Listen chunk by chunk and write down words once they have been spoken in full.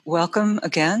Welcome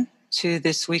again to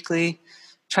this weekly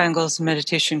Triangles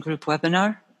Meditation Group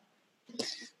webinar.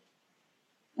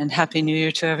 And Happy New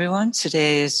Year to everyone.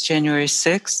 Today is January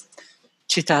 6th,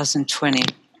 2020.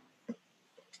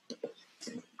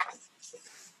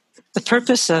 The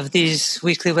purpose of these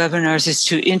weekly webinars is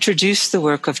to introduce the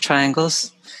work of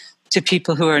triangles to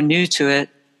people who are new to it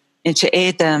and to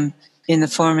aid them in the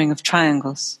forming of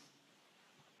triangles.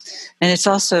 And it's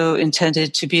also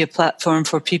intended to be a platform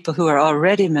for people who are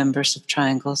already members of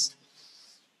triangles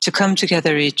to come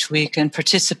together each week and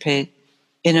participate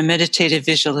in a meditative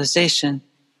visualization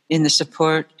in the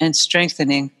support and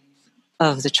strengthening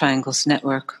of the Triangles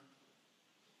network.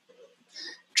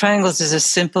 Triangles is a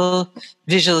simple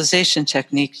visualization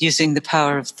technique using the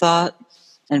power of thought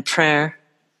and prayer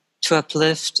to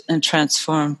uplift and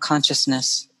transform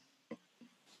consciousness.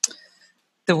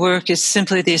 The work is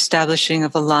simply the establishing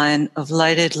of a line of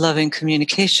lighted, loving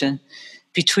communication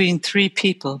between three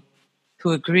people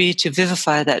who agree to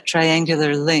vivify that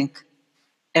triangular link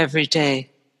every day.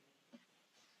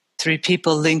 Three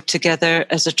people linked together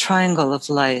as a triangle of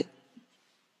light,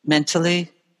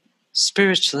 mentally,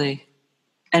 spiritually,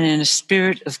 and in a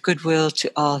spirit of goodwill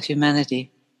to all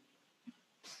humanity.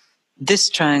 This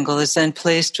triangle is then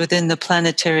placed within the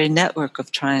planetary network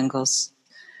of triangles,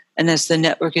 and as the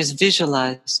network is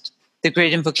visualized, the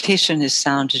great invocation is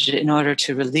sounded in order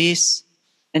to release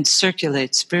and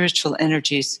circulate spiritual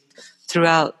energies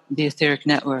throughout the etheric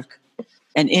network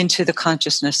and into the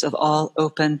consciousness of all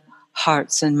open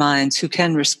hearts and minds who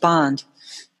can respond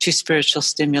to spiritual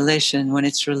stimulation when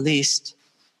it's released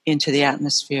into the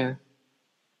atmosphere.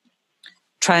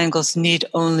 Triangles need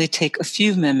only take a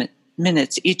few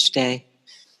minutes each day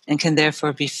and can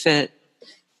therefore be fit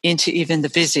into even the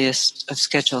busiest of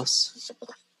schedules.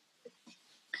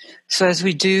 So as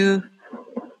we do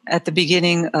at the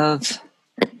beginning of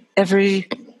every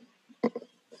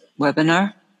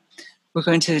webinar, we're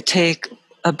going to take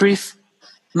a brief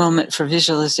moment for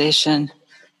visualization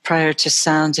prior to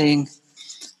sounding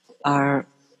our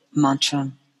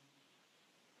mantra.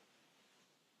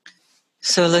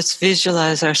 So let's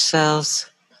visualize ourselves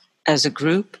as a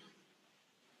group,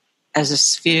 as a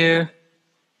sphere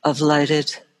of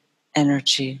lighted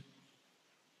energy.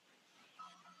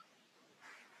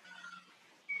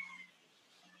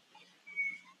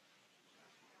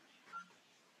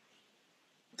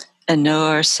 And know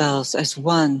ourselves as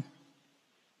one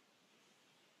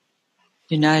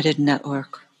united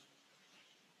network,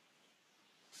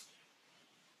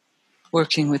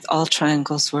 working with all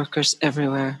triangles workers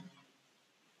everywhere.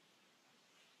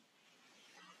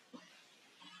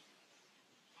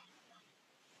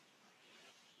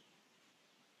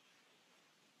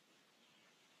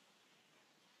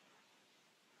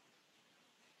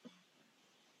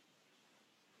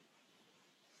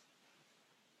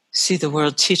 See the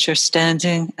world teacher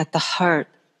standing at the heart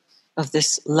of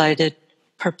this lighted,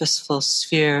 purposeful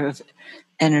sphere of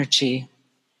energy,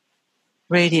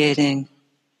 radiating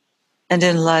and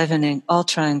enlivening all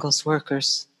triangles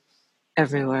workers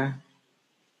everywhere.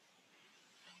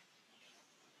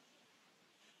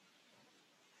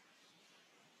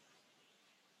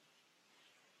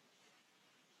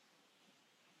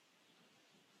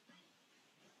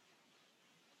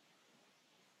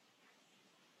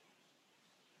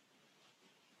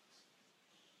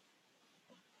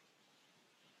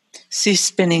 See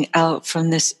spinning out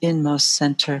from this inmost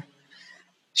center,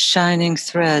 shining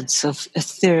threads of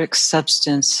etheric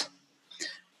substance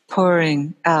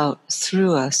pouring out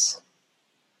through us,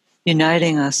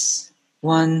 uniting us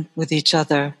one with each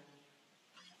other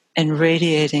and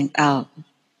radiating out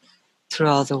through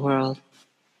all the world.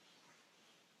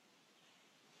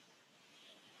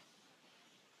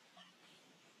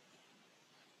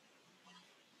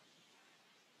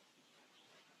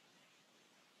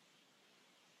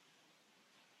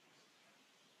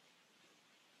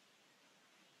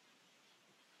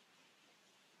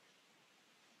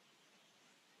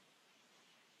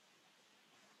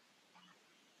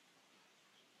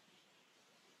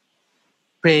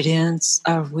 Radiance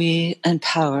are we and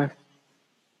power.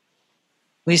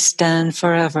 We stand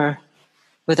forever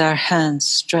with our hands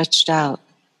stretched out,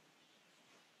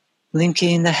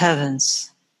 linking the heavens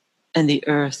and the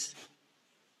earth,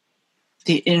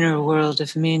 the inner world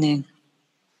of meaning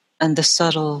and the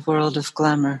subtle world of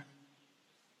glamour.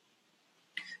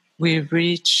 We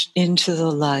reach into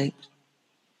the light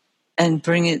and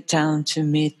bring it down to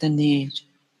meet the need.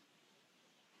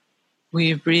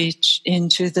 We reach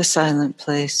into the silent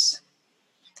place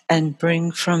and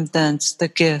bring from thence the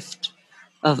gift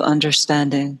of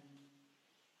understanding.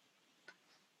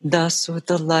 Thus with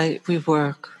the light we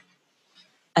work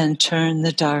and turn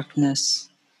the darkness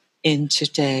into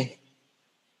day.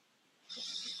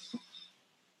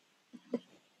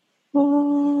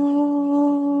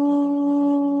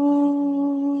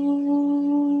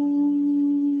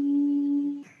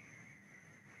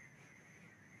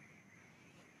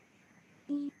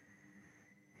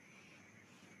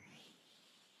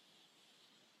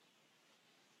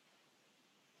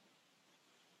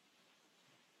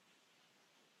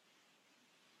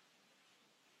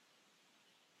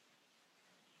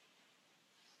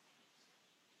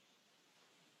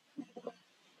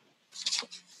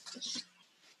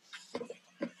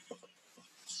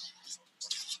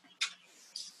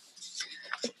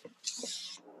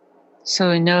 So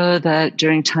we know that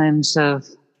during times of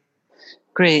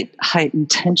great heightened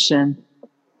tension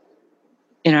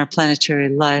in our planetary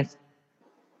life,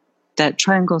 that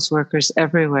triangles workers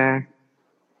everywhere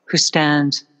who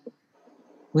stand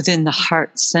within the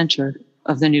heart center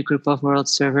of the new group of world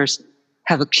servers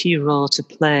have a key role to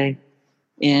play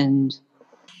in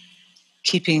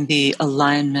keeping the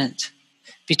alignment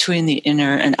between the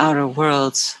inner and outer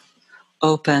worlds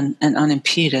open and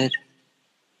unimpeded.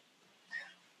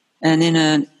 And in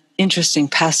an interesting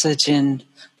passage in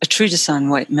a treatise on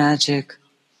white magic,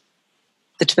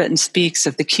 the Tibetan speaks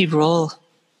of the key role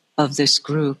of this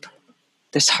group,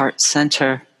 this heart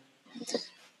center,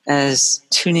 as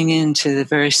tuning into the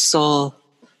very soul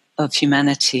of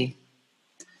humanity.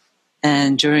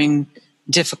 And during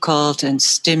difficult and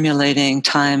stimulating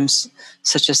times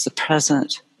such as the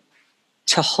present,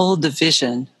 to hold the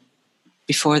vision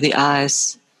before the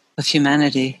eyes of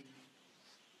humanity.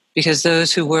 Because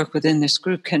those who work within this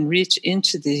group can reach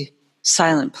into the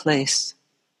silent place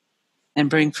and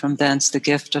bring from thence the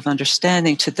gift of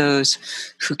understanding to those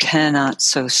who cannot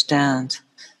so stand.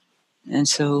 And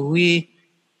so we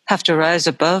have to rise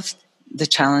above the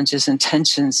challenges and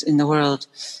tensions in the world,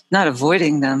 not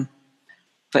avoiding them,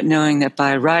 but knowing that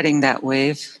by riding that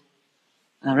wave,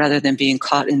 rather than being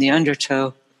caught in the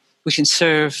undertow, we can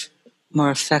serve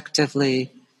more effectively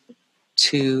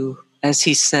to, as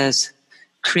he says,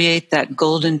 create that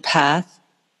golden path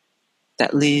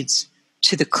that leads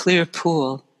to the clear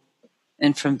pool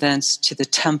and from thence to the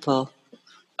temple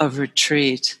of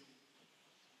retreat.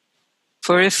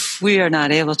 For if we are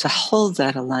not able to hold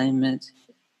that alignment,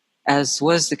 as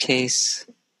was the case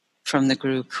from the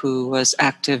group who was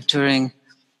active during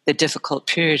the difficult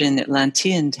period in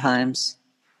Atlantean times,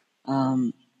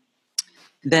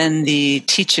 then the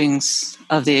teachings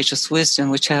of the Ageless Wisdom,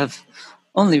 which have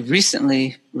only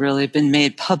recently really been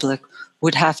made public,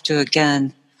 would have to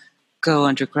again go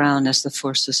underground as the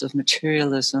forces of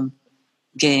materialism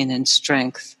gain in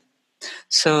strength.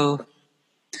 So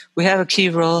we have a key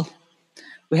role.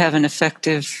 We have an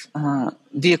effective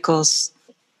vehicles.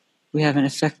 We have an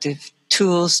effective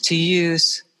tools to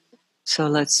use. So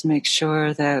let's make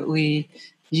sure that we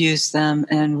use them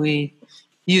and we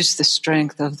use the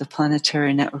strength of the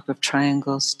planetary network of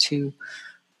triangles to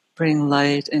bring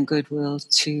light and goodwill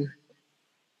to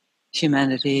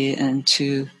humanity and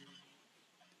to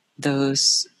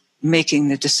those making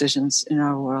the decisions in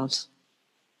our world.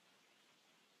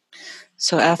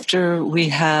 So after we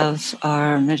have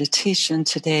our meditation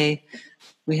today,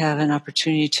 we have an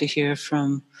opportunity to hear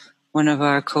from one of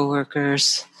our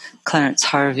co-workers, Clarence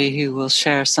Harvey, who will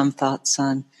share some thoughts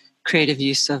on creative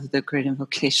use of the Great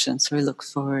Invocation. So we look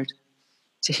forward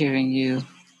to hearing you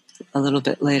a little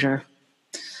bit later.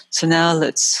 So now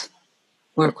let's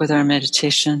work with our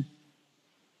meditation.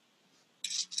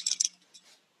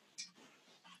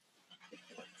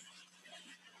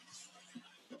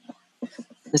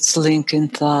 Let's link in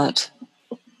thought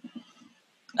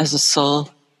as a soul,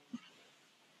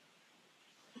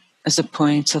 as a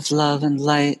point of love and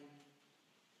light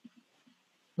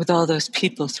with all those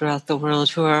people throughout the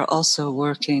world who are also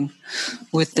working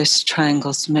with this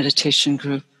Triangles meditation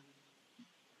group.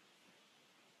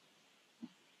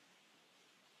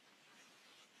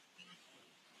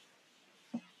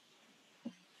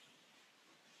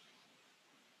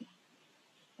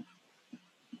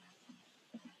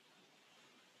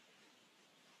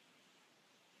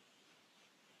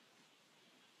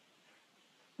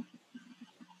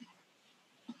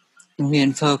 And we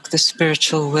invoke the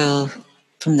spiritual will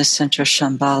from the center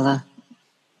Shambhala.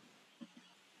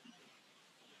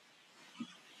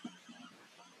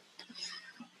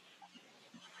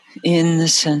 In the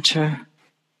center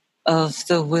of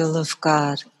the will of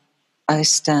God, I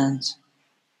stand.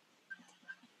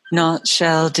 Naught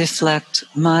shall deflect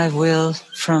my will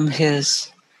from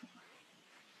His.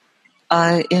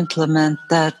 I implement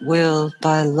that will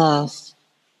by love.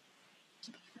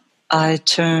 I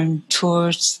turn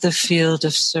towards the field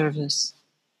of service.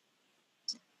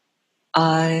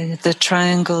 I, the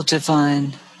triangle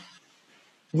divine,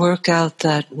 work out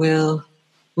that will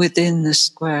within the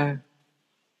square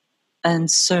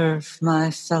and serve my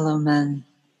fellow men.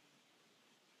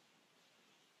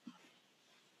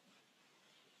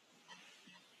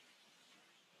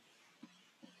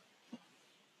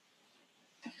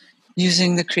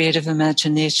 Using the creative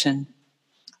imagination,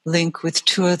 link with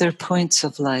two other points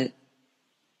of light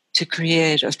to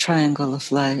create a triangle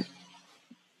of light.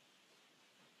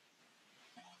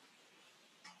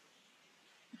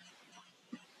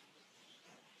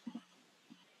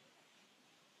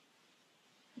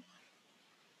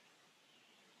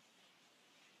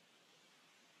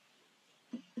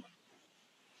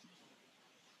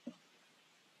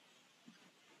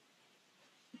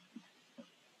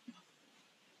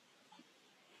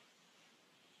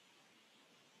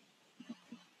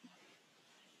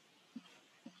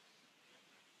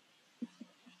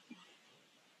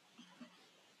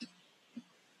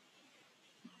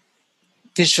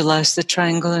 Visualize the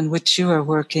triangle in which you are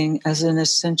working as an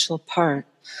essential part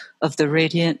of the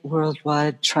radiant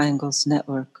worldwide triangles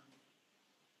network.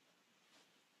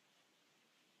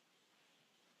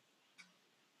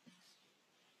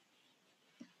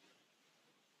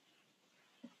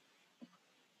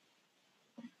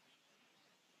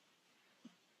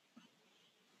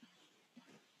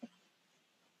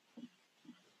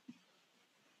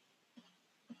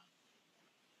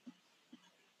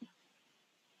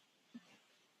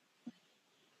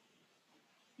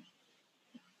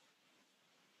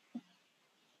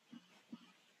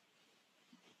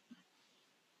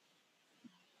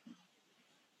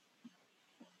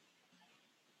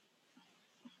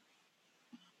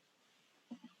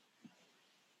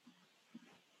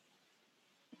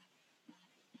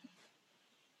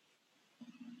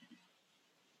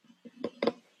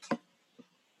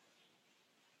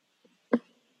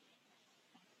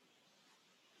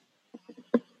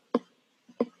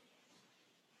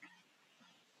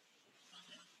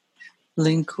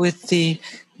 Link with the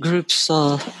group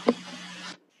soul,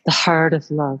 the heart of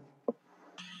love,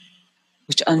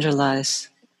 which underlies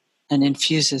and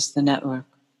infuses the network.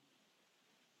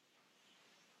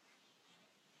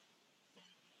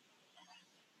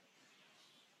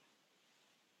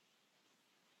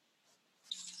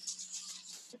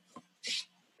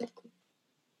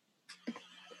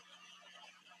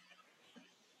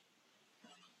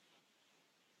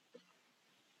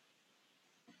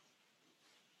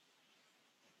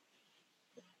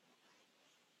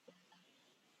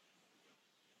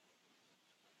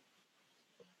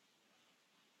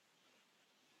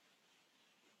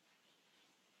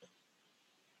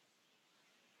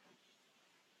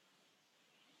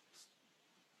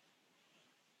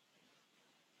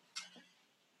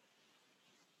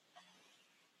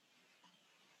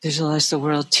 Visualize the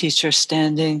world teacher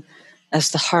standing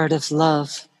as the heart of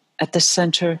love at the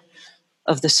center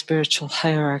of the spiritual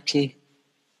hierarchy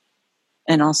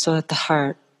and also at the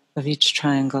heart of each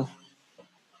triangle.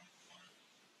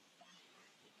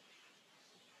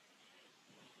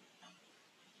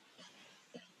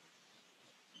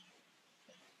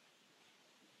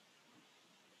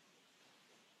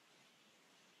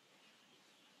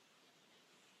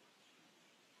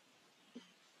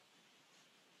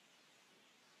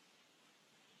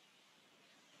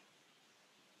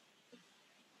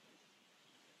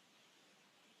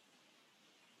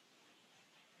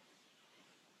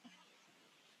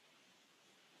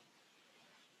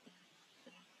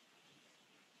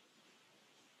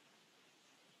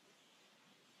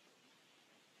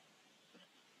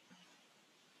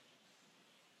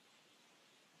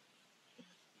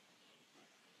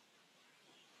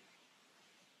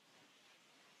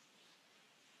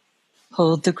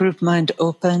 Hold the group mind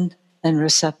open and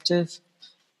receptive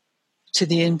to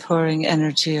the inpouring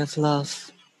energy of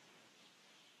love.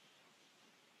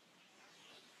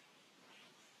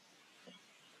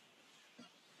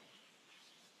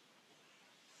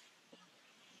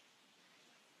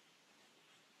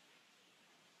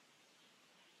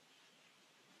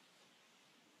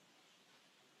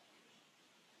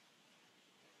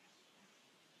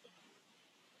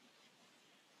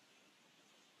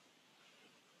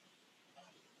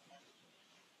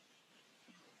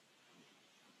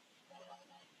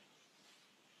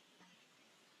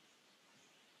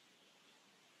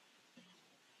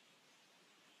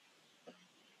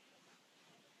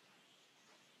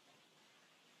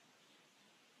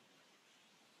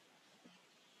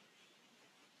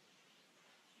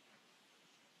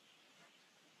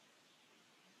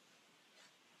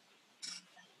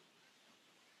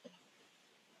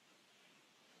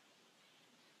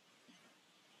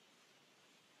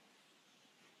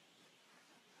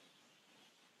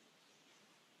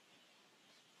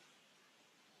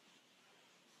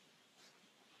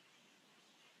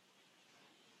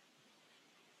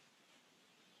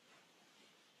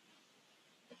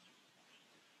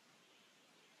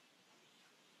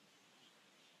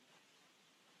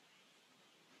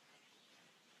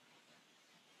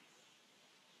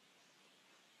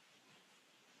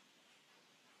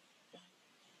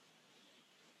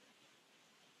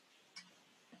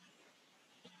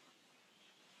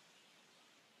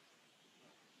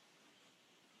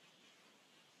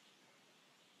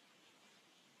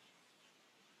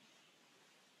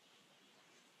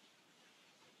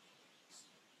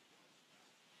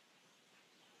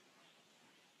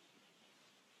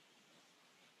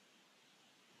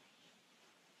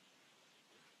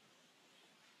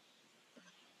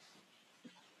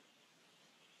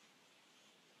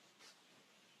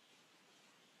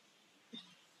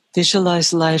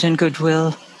 Visualize light and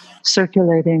goodwill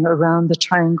circulating around the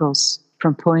triangles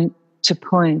from point to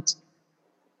point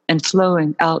and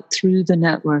flowing out through the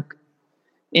network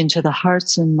into the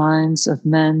hearts and minds of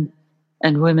men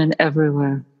and women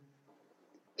everywhere,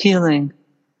 healing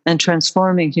and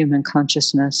transforming human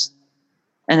consciousness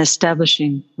and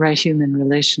establishing right human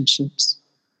relationships.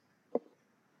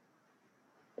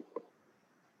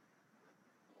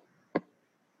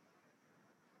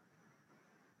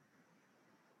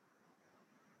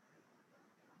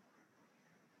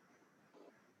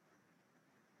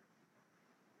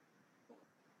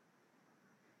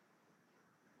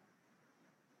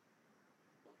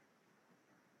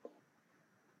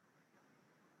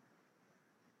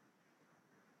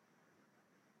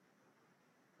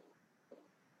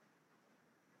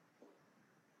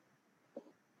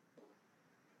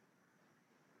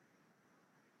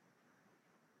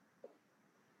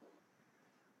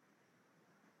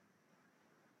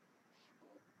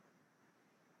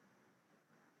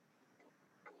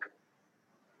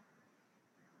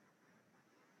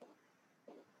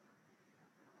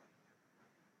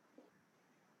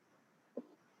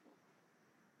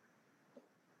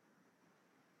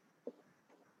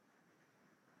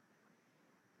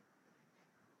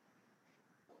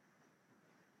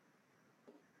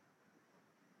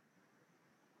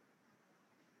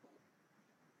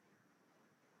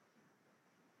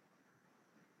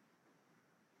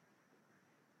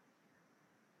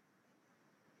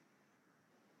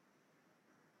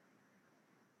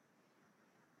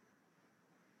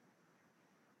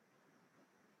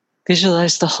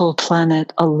 Visualize the whole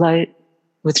planet alight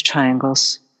with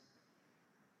triangles.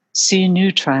 See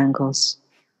new triangles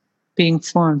being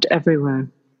formed everywhere.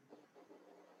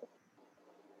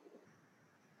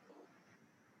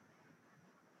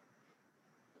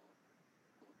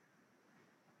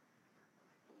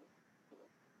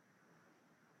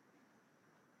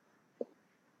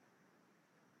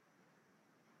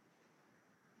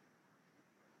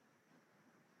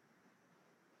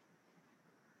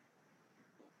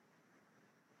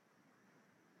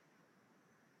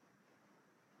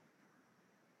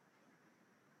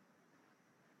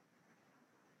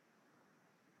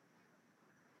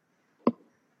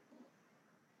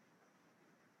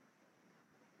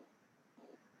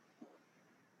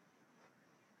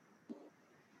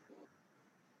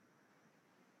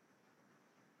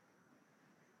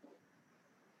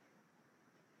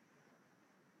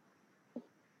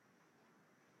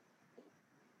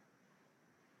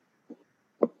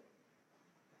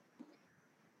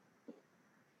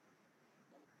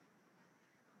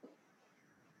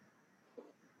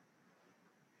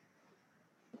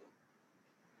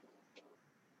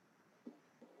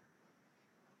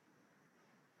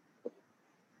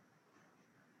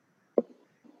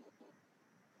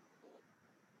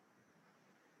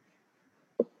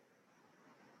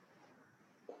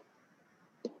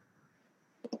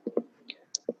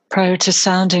 Prior to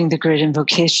sounding the great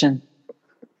invocation,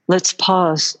 let's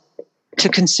pause to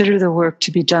consider the work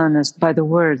to be done by the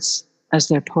words as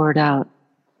they're poured out.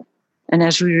 And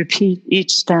as we repeat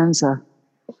each stanza,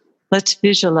 let's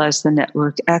visualize the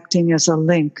network acting as a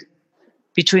link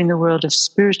between the world of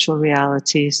spiritual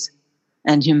realities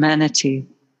and humanity,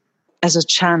 as a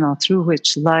channel through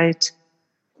which light,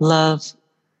 love,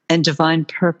 and divine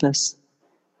purpose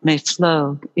may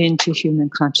flow into human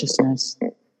consciousness.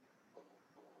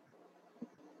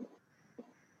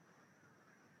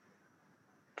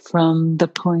 From the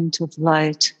point of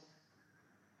light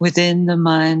within the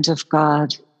mind of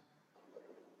God,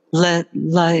 let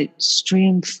light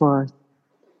stream forth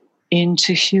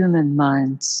into human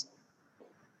minds.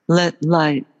 Let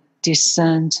light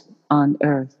descend on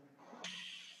earth.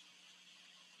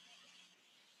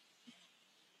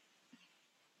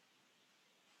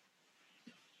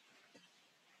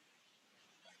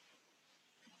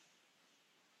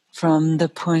 From the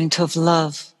point of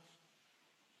love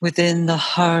within the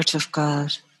heart of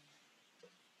God,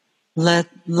 let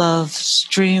love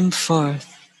stream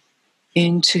forth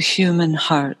into human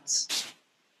hearts.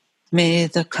 May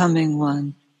the coming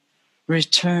one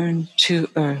return to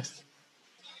earth.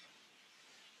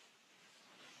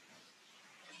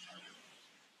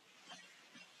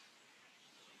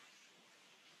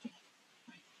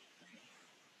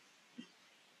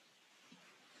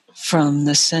 From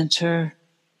the center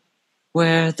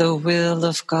where the will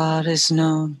of God is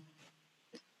known,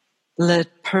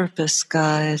 let purpose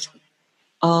guide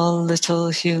all little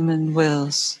human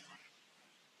wills,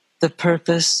 the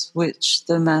purpose which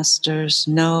the masters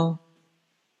know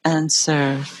and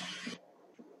serve.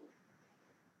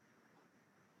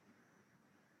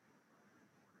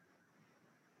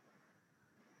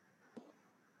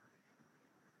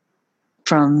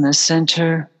 from the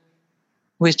center,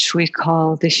 which we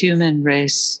call the human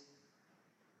race.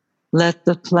 Let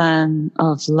the plan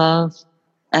of love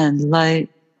and light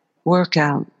work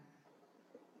out,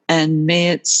 and may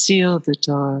it seal the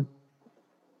door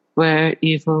where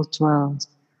evil dwells.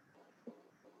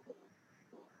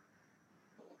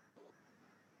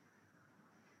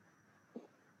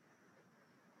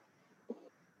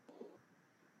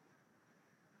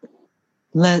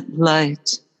 Let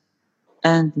light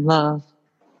and love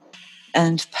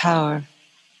and power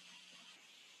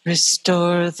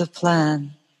restore the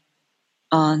plan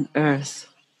on earth.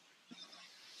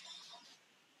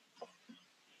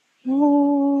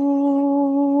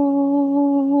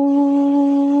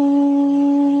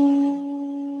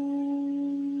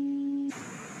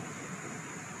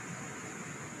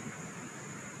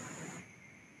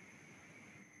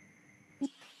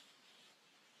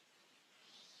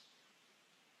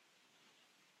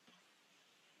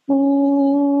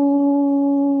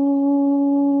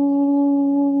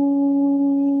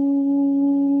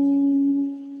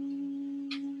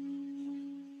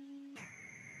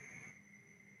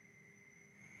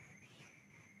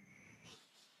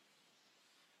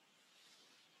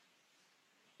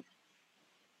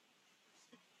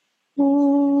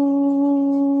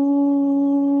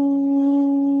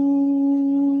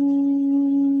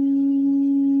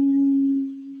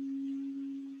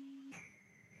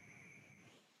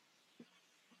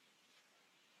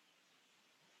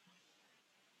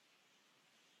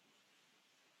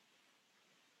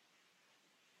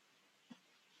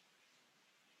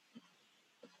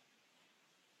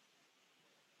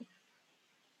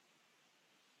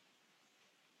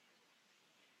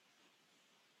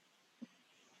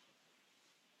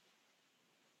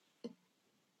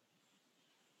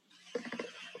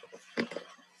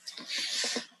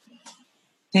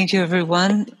 Thank you,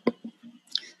 everyone.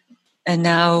 And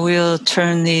now we'll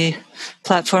turn the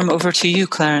platform over to you,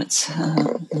 Clarence.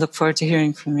 Look forward to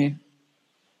hearing from you.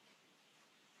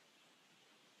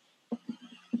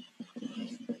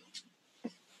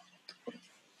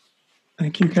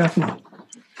 Thank you, Kathy.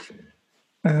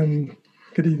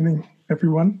 Good evening,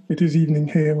 everyone. It is evening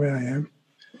here where I am.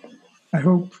 I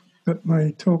hope that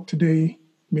my talk today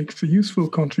makes a useful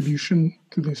contribution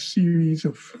to the series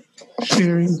of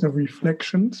sharings of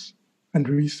reflections and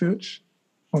research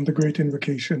on the Great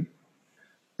Invocation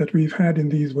that we've had in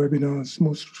these webinars,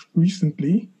 most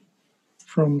recently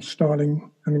from Starling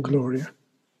and Gloria.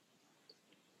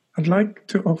 I'd like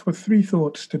to offer 3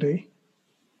 thoughts today,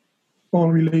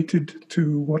 all related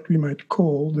to what we might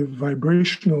call the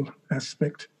vibrational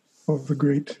aspect of the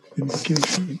Great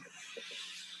Invocation.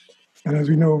 And as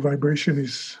we know, vibration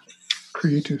is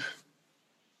creative.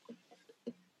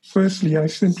 Firstly, I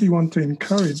simply want to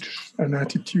encourage an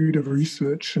attitude of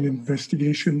research and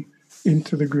investigation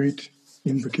into the Great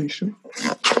Invocation.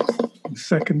 And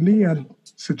secondly, I'd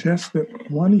suggest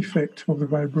that one effect of the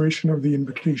vibration of the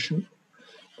invocation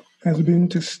has been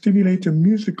to stimulate a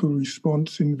musical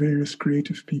response in various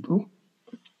creative people.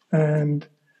 And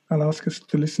I'll ask us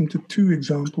to listen to 2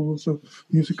 examples of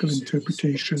musical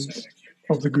interpretations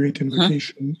of the Great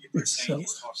Invocation itself.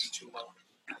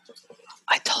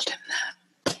 I told him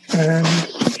that. And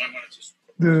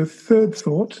the third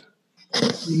thought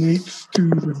relates to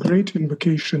the Great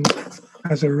Invocation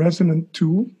as a resonant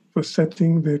tool for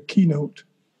setting the keynote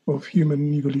of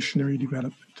human evolutionary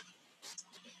development.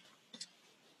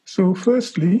 So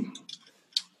firstly,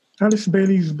 Alice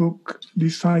Bailey's book,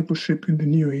 Discipleship in the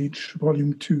New Age,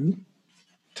 Volume 2,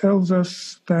 tells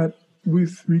us that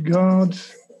with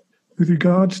regards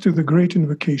to the Great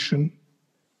Invocation,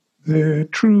 the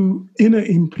true inner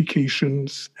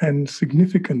implications and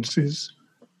significances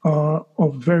are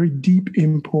of very deep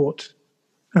import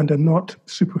and are not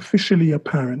superficially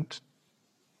apparent.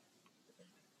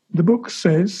 The book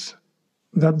says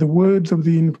that the words of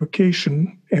the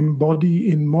invocation embody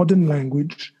in modern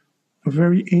language a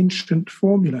very ancient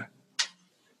formula,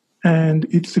 and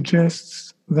it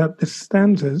suggests that the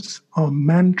stanzas are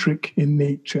mantric in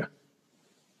nature.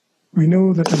 We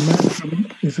know that a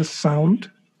mantram is a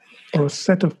sound or a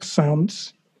set of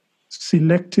sounds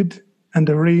selected and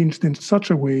arranged in such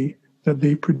a way that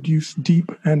they produce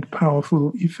deep and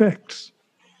powerful effects.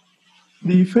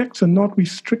 The effects are not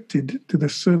restricted to the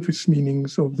surface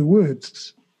meanings of the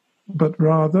words, but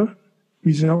rather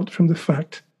result from the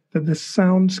fact that the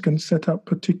sounds can set up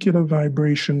particular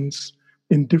vibrations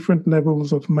in different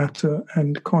levels of matter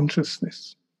and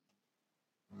consciousness.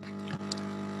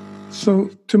 So,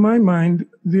 to my mind,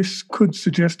 this could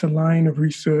suggest a line of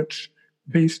research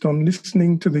based on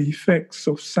listening to the effects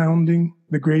of sounding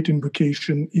the Great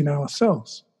Invocation in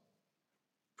ourselves.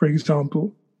 For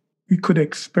example, we could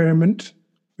experiment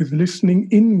with listening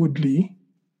inwardly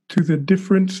to the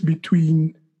difference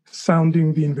between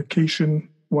sounding the invocation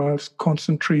whilst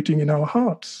concentrating in our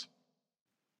hearts,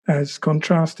 as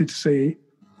contrasted, say,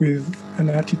 with an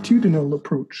attitudinal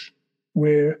approach,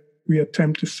 where we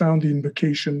attempt to sound the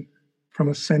invocation from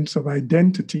a sense of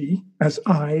identity as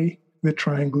I, the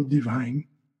triangle divine,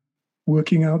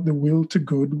 working out the will to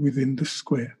good within the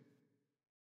square.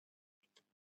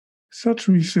 Such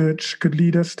research could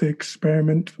lead us to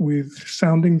experiment with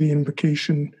sounding the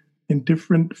invocation in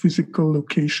different physical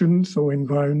locations or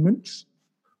environments,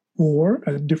 or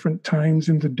at different times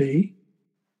in the day,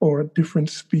 or at different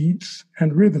speeds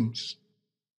and rhythms.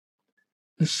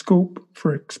 The scope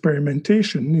for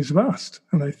experimentation is vast,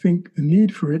 and I think the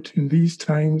need for it in these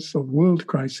times of world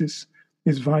crisis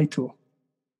is vital.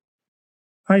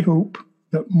 I hope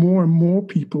that more and more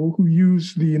people who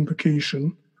use the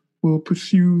invocation will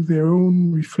pursue their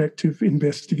own reflective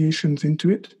investigations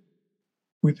into it,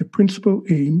 with the principal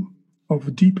aim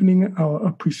of deepening our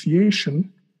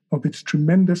appreciation of its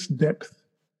tremendous depth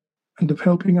and of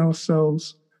helping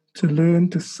ourselves to learn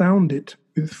to sound it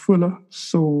with fuller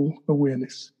soul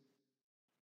awareness.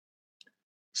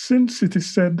 Since it is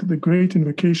said that the Great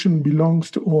Invocation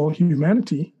belongs to all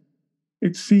humanity,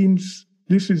 it seems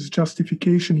this is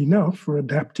justification enough for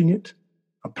adapting it,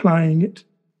 applying it,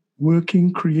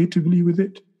 working creatively with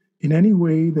it in any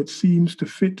way that seems to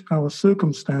fit our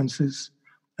circumstances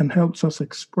and helps us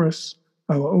express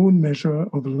our own measure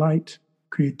of light,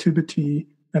 creativity,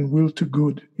 and will to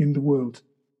good in the world.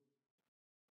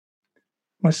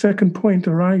 My second point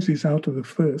arises out of the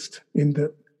first, in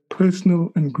that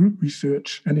personal and group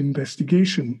research and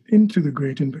investigation into the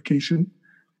Great Invocation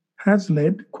has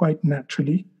led quite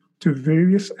naturally to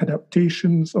various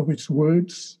adaptations of its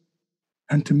words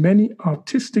and to many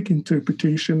artistic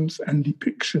interpretations and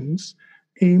depictions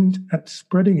aimed at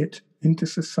spreading it into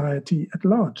society at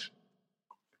large.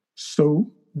 So,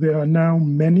 there are now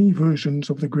many versions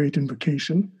of the Great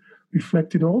Invocation,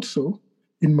 reflected also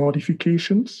in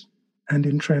modifications and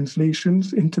in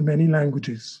translations into many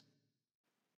languages.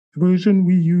 The version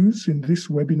we use in this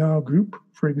webinar group,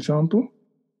 for example,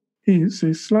 is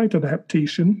a slight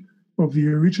adaptation of the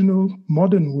original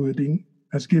modern wording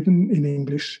as given in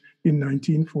English in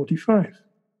 1945.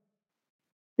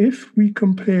 If we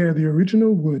compare the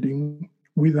original wording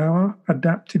with our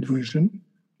adapted version,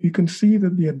 you can see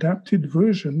that the adapted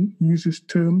version uses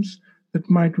terms that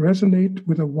might resonate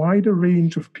with a wider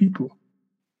range of people,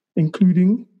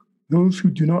 including those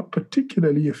who do not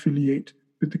particularly affiliate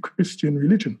with the Christian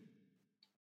religion.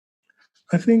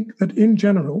 I think that in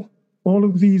general, all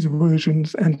of these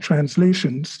versions and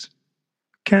translations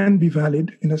can be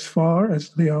valid in as far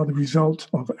as they are the result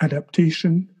of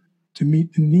adaptation to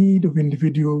meet the need of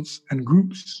individuals and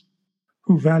groups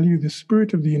who value the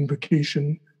spirit of the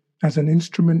invocation as an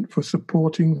instrument for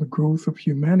supporting the growth of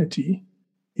humanity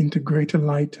into greater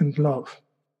light and love,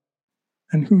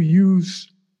 and who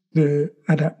use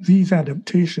these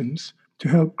adaptations to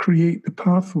help create the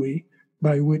pathway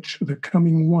by which the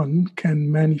coming one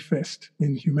can manifest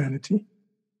in humanity.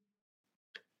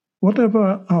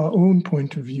 Whatever our own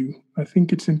point of view, I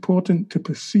think it's important to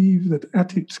perceive that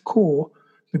at its core,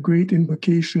 the Great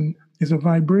Invocation is a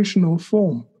vibrational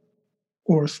form,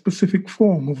 or a specific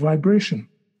form of vibration,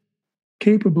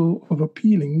 capable of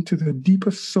appealing to the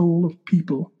deepest soul of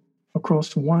people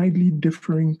across widely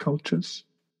differing cultures.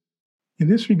 In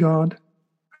this regard,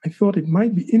 I thought it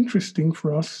might be interesting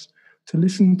for us to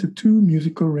listen to two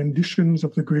musical renditions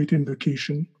of the Great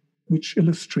Invocation, which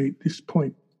illustrate this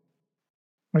point.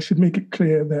 I should make it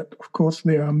clear that, of course,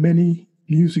 there are many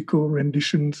musical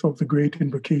renditions of the Great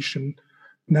Invocation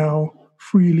now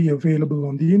freely available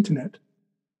on the internet.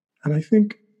 And I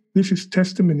think this is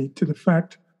testimony to the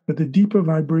fact that the deeper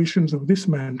vibrations of this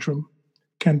mantram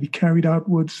can be carried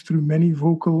outwards through many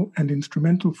vocal and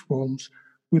instrumental forms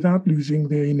without losing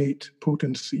their innate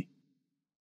potency.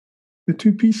 The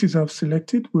two pieces I've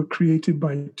selected were created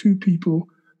by two people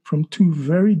from two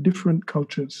very different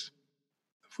cultures.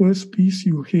 The first piece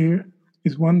you'll hear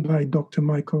is one by Dr.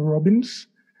 Michael Robbins.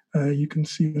 You can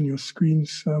see on your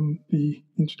screens the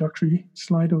introductory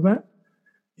slide of that.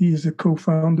 He is a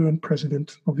co-founder and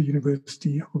president of the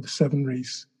University of the Seven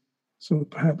Rays. So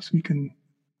perhaps we can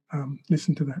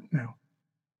listen to that now.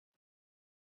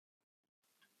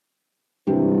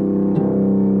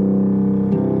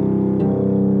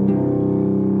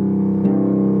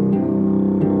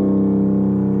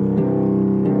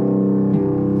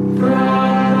 Love.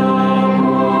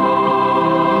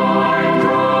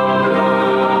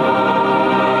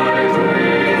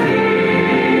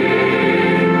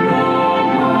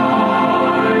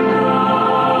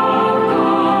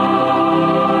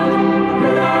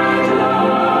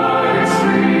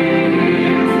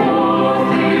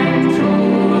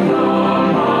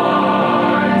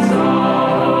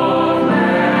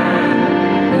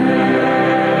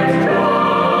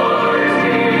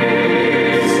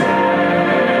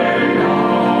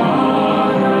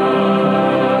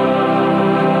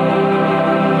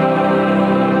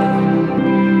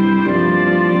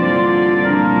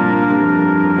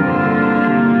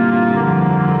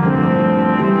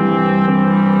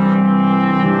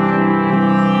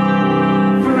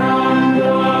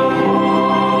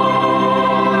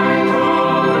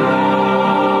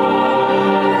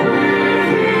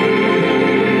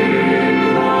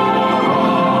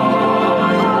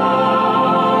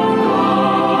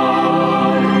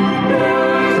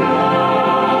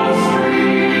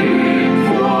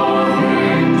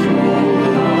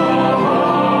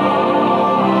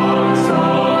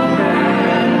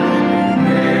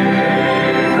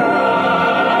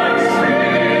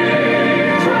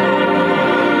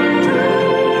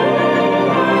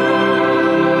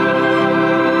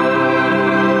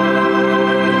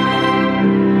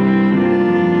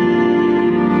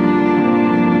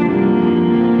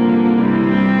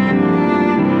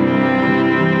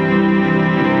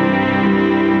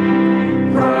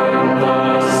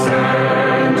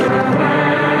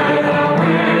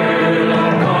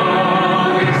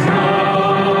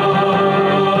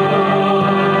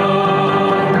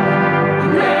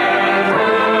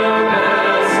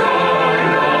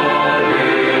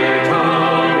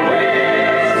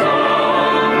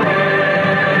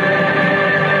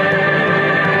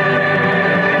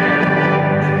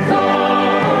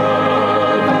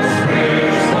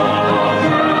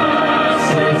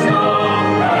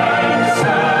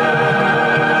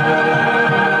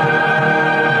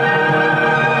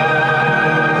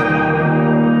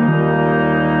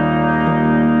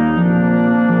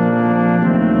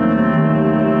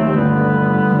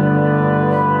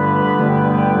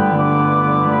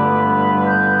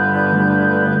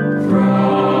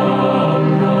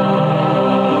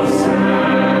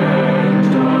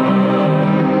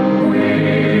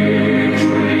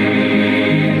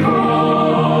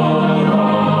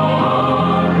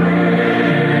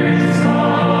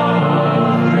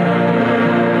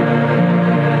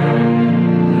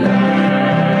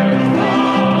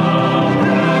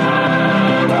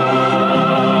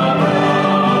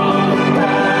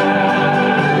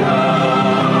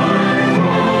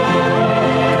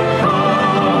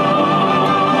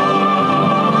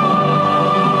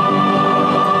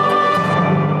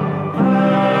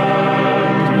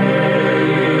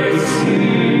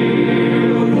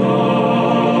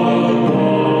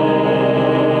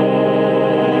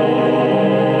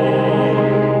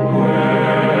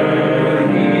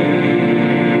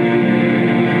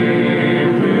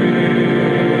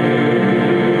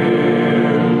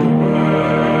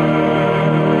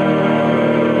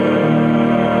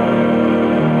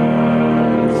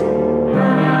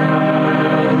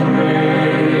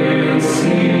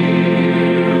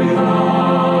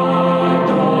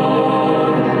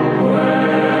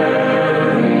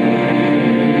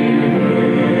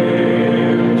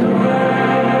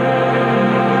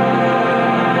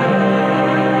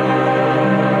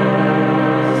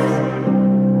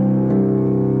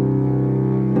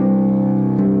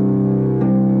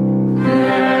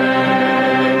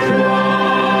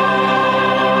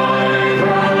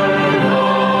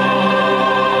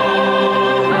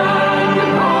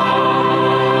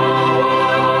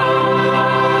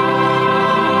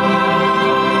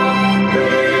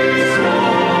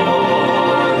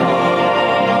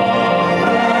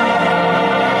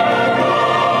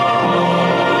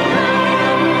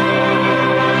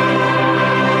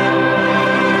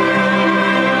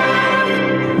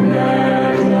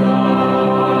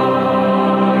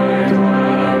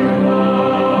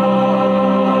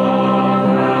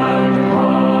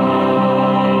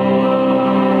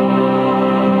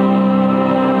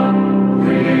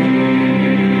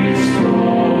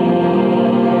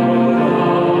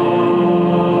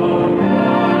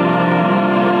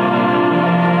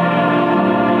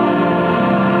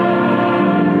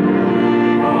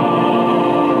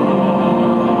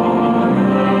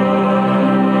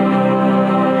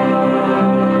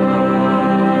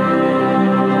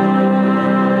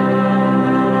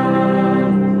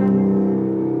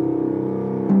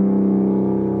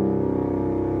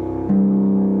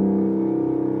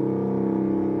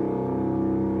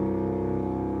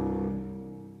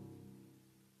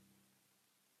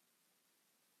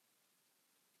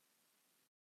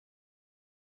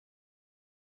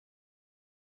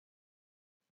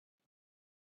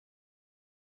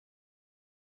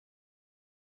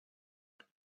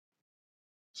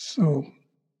 So,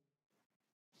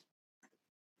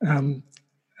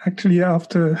 actually,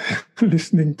 after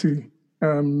listening to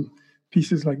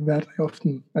pieces like that, I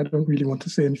don't really want to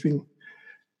say anything.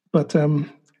 But in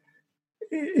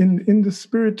the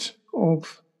spirit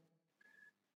of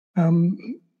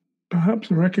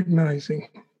perhaps recognizing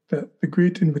that the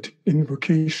great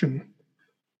invocation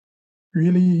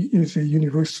really is a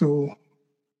universal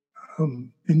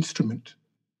instrument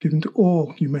given to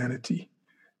all humanity,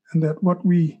 and that what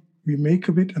we make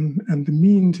of it and the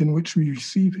means in which we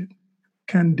receive it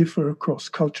can differ across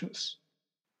cultures.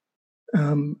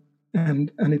 And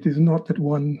it is not that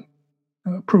one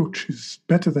approach is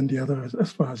better than the other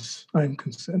as far as I'm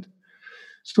concerned.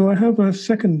 So I have a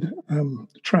second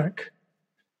track,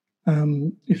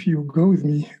 if you go with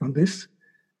me on this.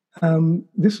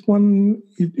 This one,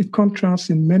 it contrasts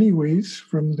in many ways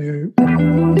from the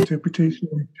interpretation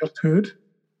we just heard.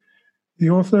 The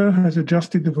author has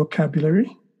adjusted the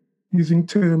vocabulary using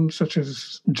terms such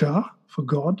as Jah for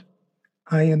God,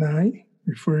 I and I,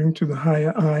 referring to the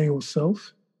higher I or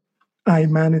self,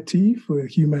 I-manity for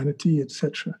humanity,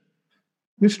 etc.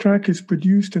 This track is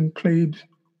produced and played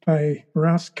by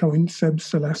Ras Kawin Seb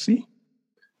Selassie,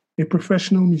 a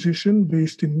professional musician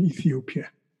based in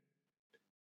Ethiopia.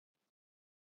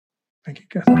 Thank you,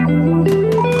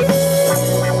 Catherine.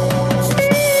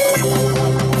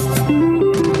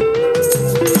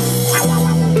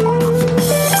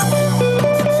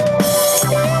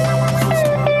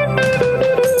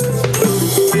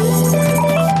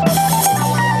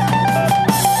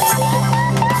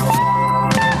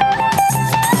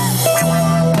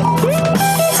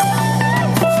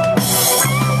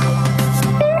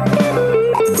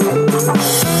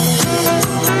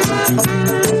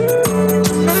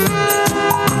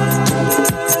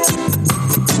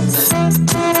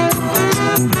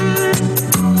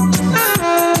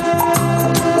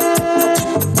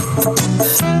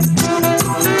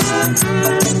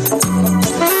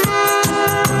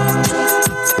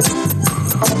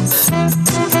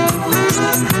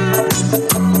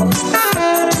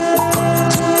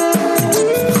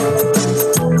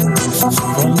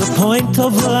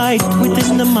 Of light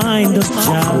within the mind of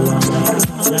Jah.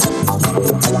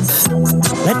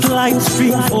 Let light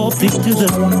stream forth into the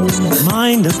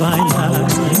mind of I.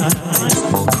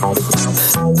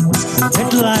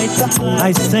 Let light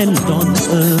I send on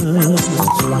earth.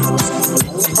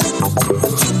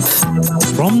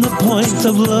 From the point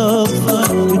of love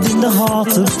within the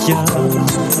heart of Jah.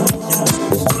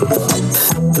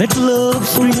 Let love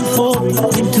stream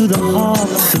forth into the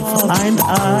hearts of I and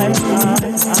I.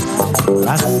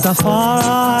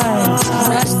 Rastafari,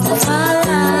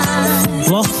 Rastafari,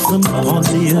 blossom on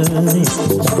the earth.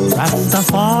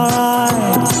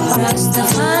 Rastafari,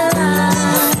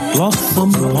 Rastafari,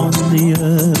 blossom on the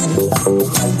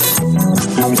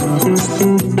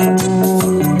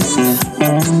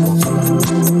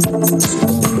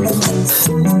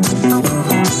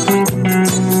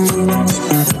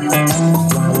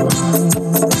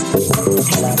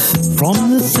From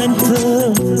the center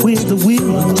where the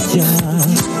will of Jah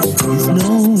is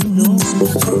known,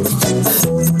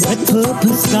 let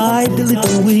purpose guide the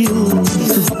little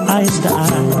wheels of I and I.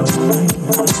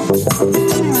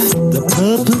 The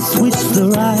purpose which the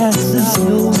risers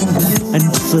know and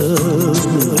serve.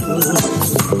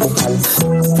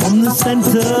 From the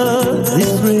center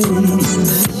this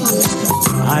race,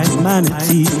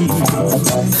 humanity.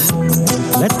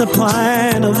 Let the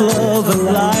plan of love and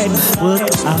light work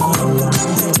out,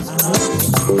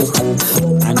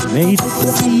 and may it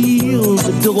seal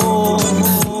the door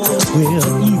where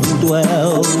evil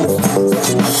dwells.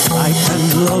 Light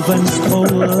and love and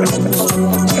power,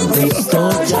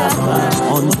 restore Jah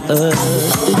on earth.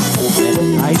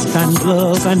 Light and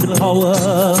love and power,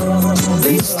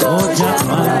 restore Jah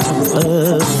on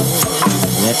earth.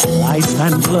 Let life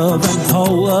and love and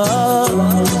power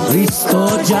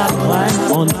restore Jah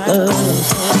plan on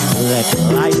earth. Let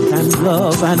life and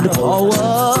love and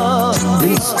power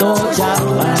restore Jah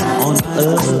plan on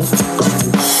earth.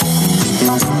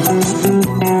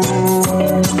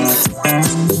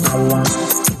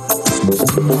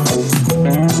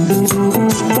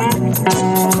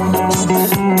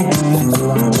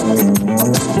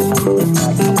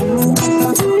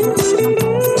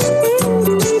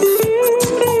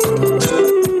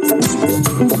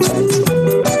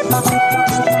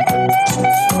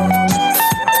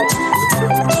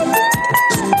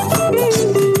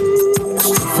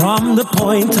 From the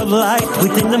point of light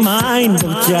within the mind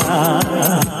of Jah,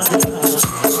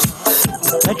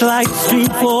 let light stream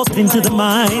forth into the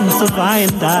minds of I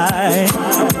and I.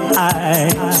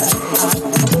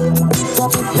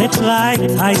 Let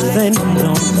light heighten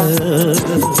on earth.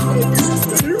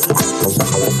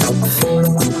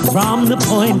 From the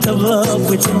point of love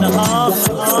within the heart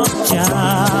of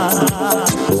Jah,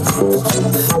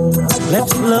 let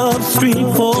love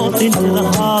stream forth into the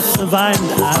hearts of I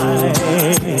and I.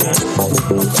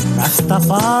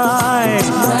 Rastafari,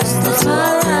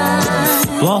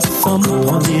 blossom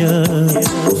on the earth.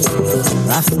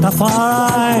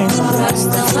 Rastafari,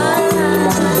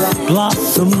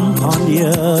 blossom on the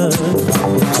earth.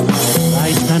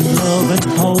 Light and love and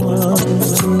power,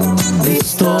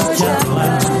 restore Jah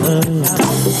and earth.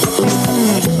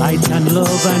 Light and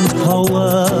love and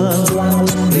power,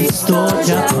 restore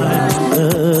Jah and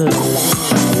earth.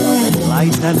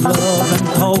 Light and love and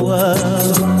power,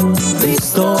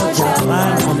 restore Jah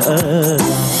on earth.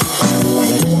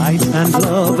 Light and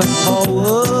love and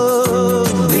power,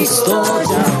 restore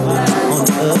Jah on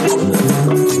earth.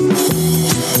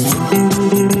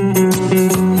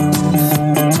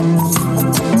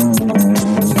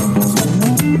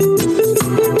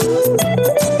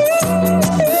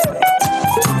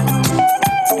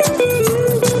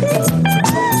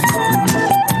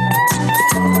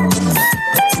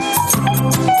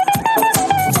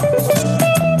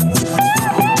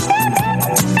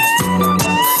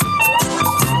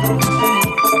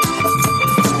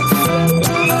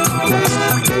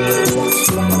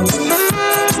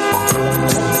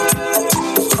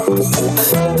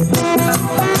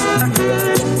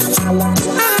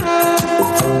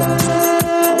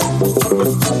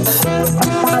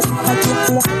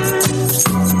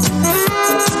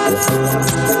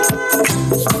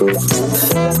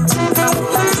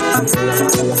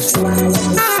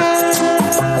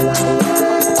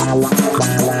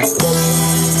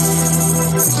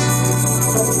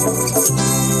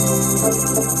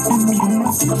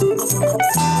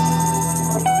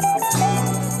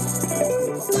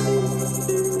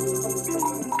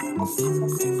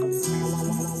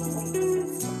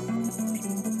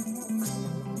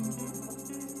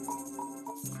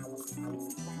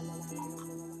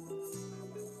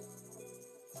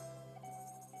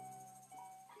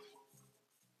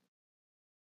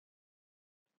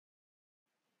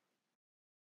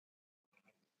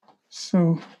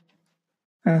 So,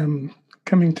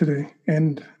 coming to the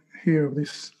end here of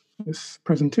this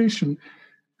presentation,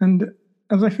 and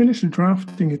as I finished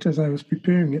drafting it, as I was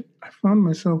preparing it, I found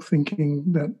myself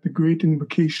thinking that the Great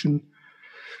Invocation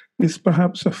is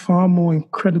perhaps a far more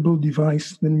incredible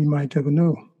device than we might ever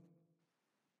know.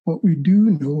 What we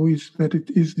do know is that it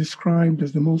is described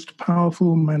as the most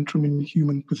powerful mantra in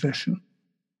human possession,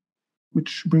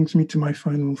 which brings me to my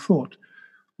final thought,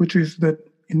 which is that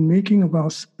in making of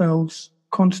ourselves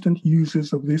constant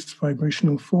users of this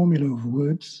vibrational formula of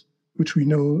words, which we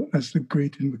know as the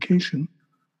Great Invocation,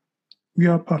 we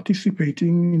are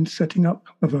participating in setting up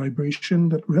a vibration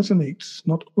that resonates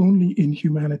not only in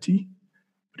humanity,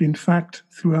 but in fact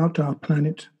throughout our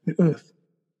planet, the Earth.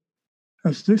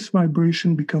 As this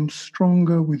vibration becomes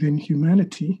stronger within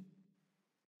humanity,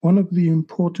 one of the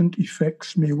important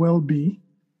effects may well be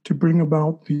to bring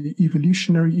about the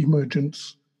evolutionary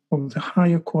emergence of the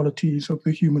higher qualities of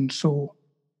the human soul,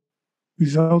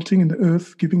 resulting in the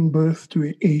Earth giving birth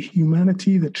to a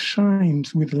humanity that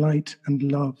shines with light and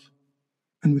love,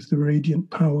 and with the radiant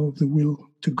power of the will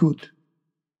to good.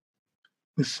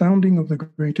 The sounding of the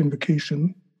Great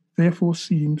Invocation therefore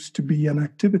seems to be an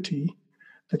activity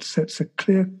that sets a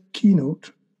clear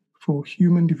keynote for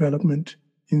human development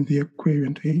in the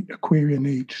Aquarian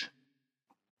age.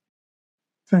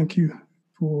 Thank you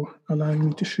for allowing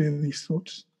me to share these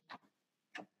thoughts.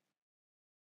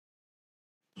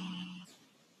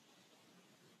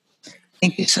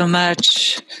 Thank you so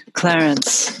much,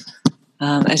 Clarence.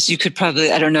 As you could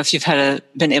probably, I don't know if you've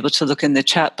been able to look in the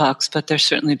chat box, but there's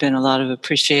certainly been a lot of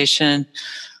appreciation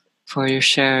for your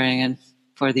sharing and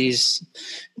for these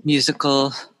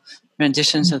musical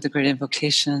renditions of the Great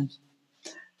Invocation.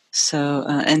 So,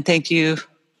 and thank you,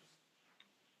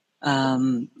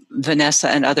 Vanessa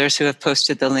and others who have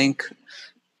posted the link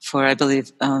for, I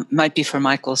believe, might be for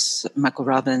Michael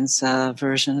Robbins'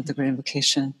 version of the Great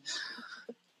Invocation.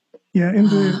 Yeah, in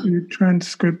the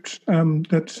transcript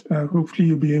that hopefully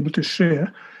you'll be able to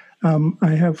share,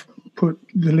 I have put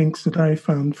the links that I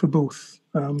found for both.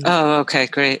 Okay,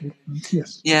 great.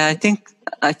 Yes. Yeah, I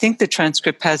think the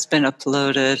transcript has been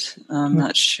uploaded. I'm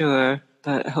not sure,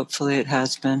 but hopefully it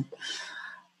has been.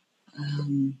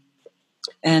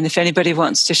 And if anybody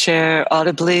wants to share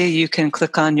audibly, you can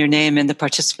click on your name in the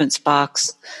participants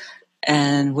box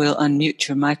and we'll unmute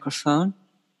your microphone.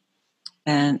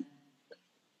 And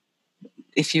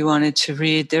if you wanted to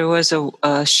read, there was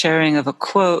a sharing of a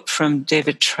quote from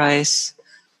David Trice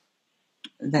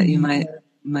that you might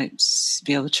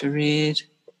be able to read.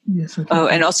 Yes. I think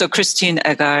and also Christine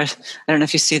Agar. I don't know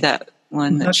if you see that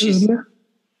one. Was that earlier?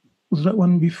 Was that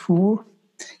one before?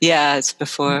 Yeah, it's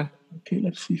before. Okay,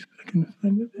 let's see if I can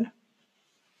find it there.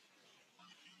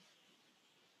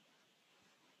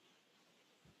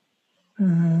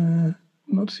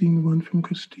 Not seeing the one from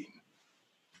Christine.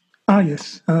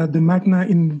 Yes, the Magna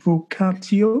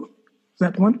Invocatio. Is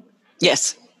that one?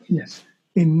 Yes. Yes.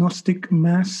 A Gnostic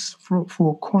Mass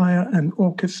for choir and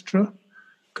orchestra,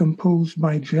 composed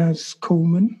by Jazz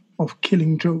Coleman of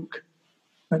Killing Joke.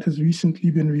 That has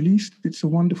recently been released. It's a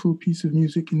wonderful piece of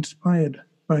music inspired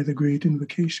by the Great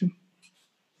Invocation.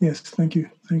 Yes, thank you.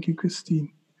 Thank you,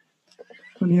 Christine.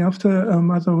 Funny, after,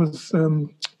 as I was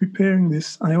preparing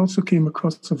this, I also came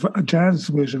across a jazz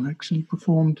version actually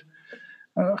performed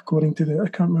according to I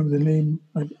can't remember the name.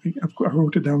 I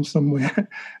wrote it down somewhere.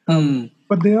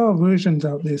 But there are versions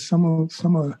out there. Some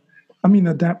are,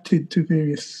 adapted to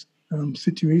various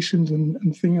situations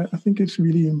and things. I think it's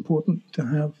really important to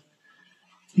have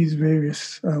these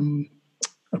various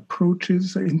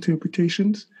approaches,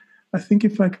 interpretations. I think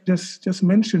if I could just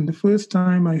mention, the first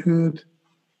time I heard,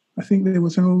 I think there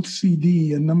was an old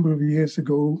CD a number of years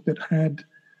ago that had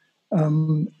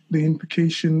the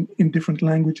Invocation in different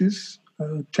languages,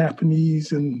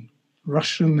 Japanese and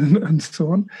Russian and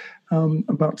so on.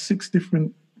 About 6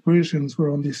 different versions were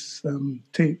on this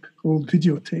tape, old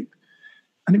videotape.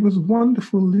 And it was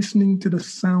wonderful listening to the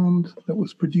sound that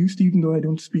was produced, even though I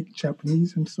don't speak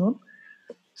Japanese and so on.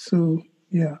 So,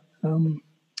 yeah,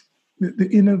 the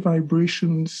inner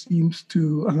vibration seems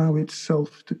to allow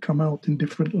itself to come out in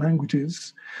different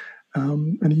languages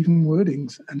and even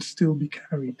wordings and still be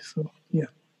carried. So, yeah.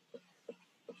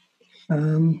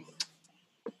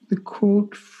 The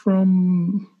quote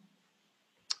from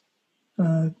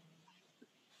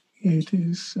it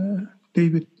is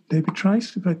David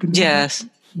Trice, if I could. Yes.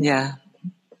 Yeah.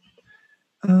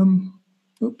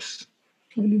 Oops,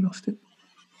 really lost it.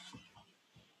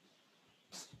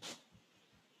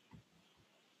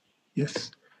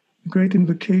 Yes. The Great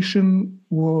Invocation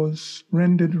was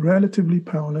rendered relatively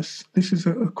powerless. This is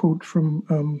a quote from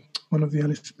one of the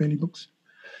Alice Bailey books.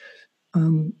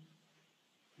 The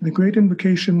Great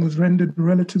Invocation was rendered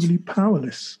relatively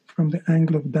powerless from the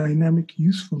angle of dynamic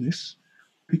usefulness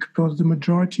because the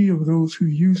majority of those who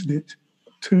used it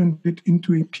turned it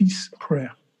into a peace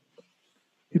prayer.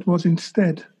 It was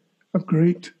instead a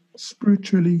great,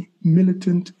 spiritually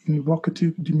militant,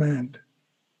 invocative demand.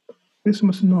 This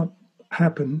must not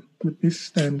happen with this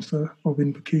stanza of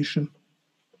invocation.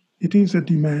 It is a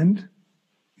demand.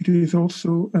 It is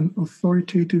also an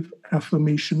authoritative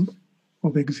affirmation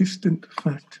of existent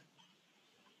fact.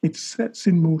 It sets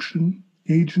in motion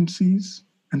agencies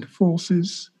and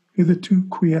forces hitherto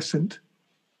quiescent,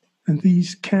 and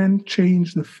these can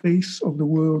change the face of the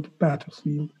world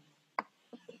battlefield.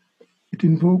 It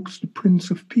invokes the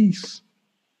Prince of Peace,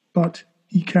 but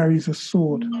he carries a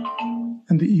sword,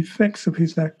 and the effects of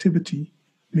his activity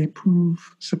may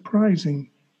prove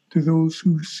surprising to those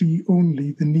who see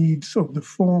only the needs of the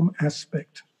form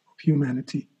aspect of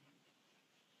humanity.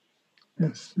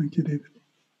 Yes, thank you, David.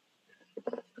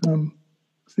 I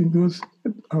think those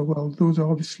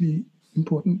are obviously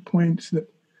important points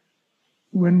that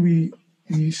when we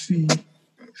see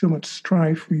so much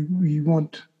strife, we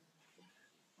want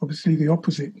obviously the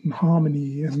opposite, and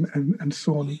harmony and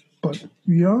so on. But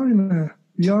we are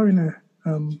in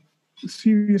a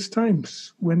serious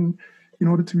times when, in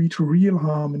order to reach real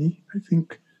harmony, I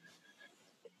think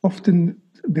often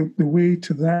the way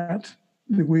to that,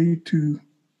 the way to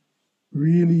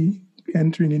really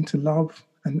entering into love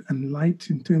and light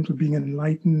in terms of being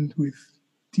enlightened with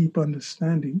deep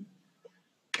understanding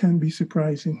can be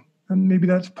surprising. And maybe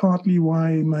that's partly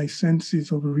why my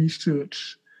senses of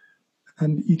research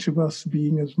and each of us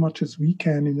being as much as we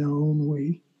can in our own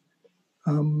way,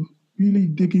 really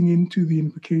digging into the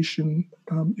invocation,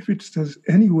 if it's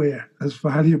anywhere as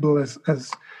valuable as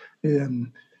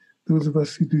those of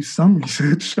us who do some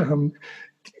research,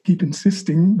 keep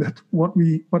insisting that what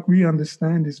we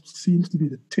understand seems to be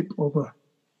the tip of a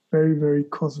very, very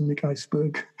cosmic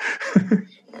iceberg.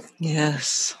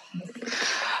 Yes.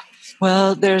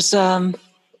 Well, there's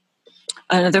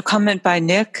another comment by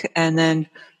Nick, and then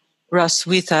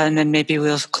Raswitha, and then maybe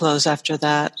we'll close after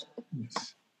that.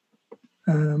 Yes.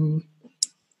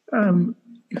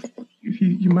 If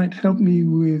you might help me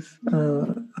with,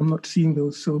 I'm not seeing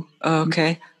those, so.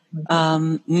 Okay.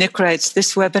 Nick writes,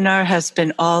 this webinar has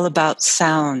been all about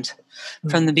sound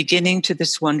from the beginning to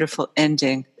this wonderful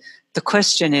ending. The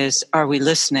question is, are we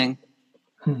listening?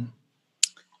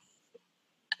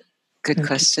 Good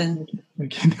question.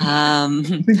 Thank you. I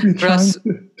think we're Russ,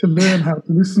 trying to learn how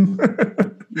to listen.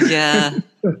 yeah.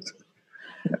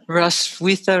 Russ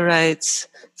Witha writes,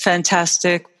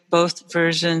 fantastic, both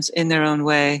versions in their own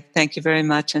way. Thank you very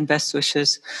much and best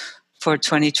wishes for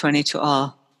 2020 to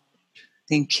all.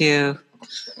 Thank you.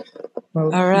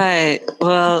 Well, all right.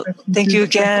 Well, thank you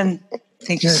again.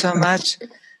 Thank you so much.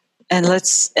 And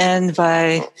let's end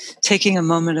by taking a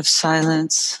moment of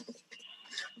silence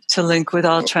to link with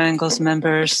all Triangle's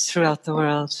members throughout the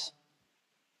world.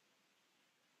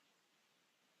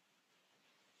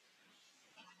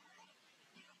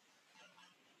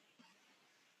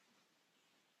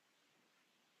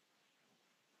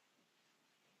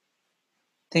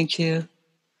 Thank you.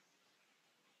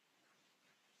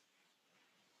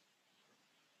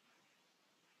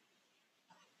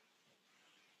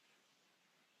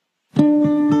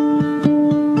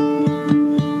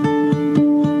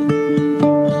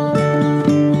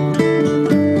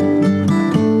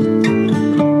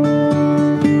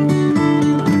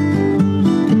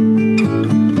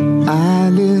 I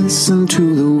listen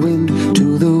to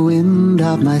the wind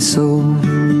of my soul.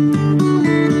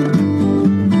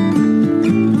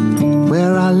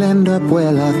 Where I'll end up,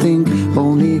 well, I think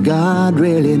only God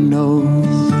really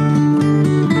knows.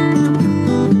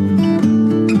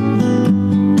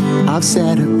 I've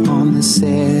sat upon the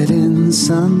setting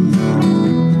sun,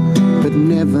 but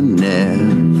never,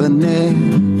 never,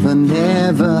 never,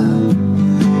 never,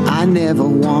 I never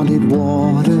wanted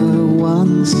water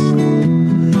once.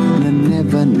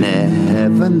 Never,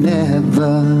 never,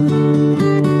 never.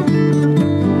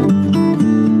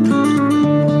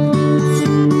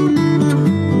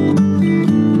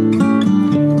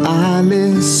 I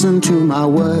listen to my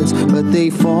words, but they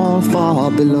fall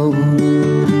far below.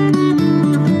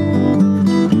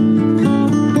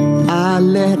 I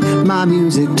let my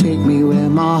music take me where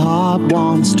my heart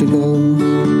wants to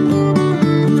go.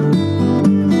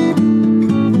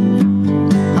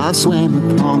 I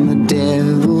swam upon the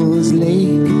devil's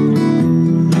lake,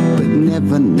 but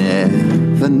never,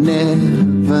 never,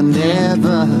 never,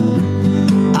 never,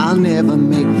 I'll never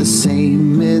make the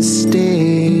same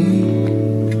mistake.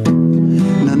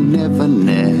 No, never,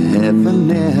 never,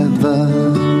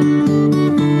 never.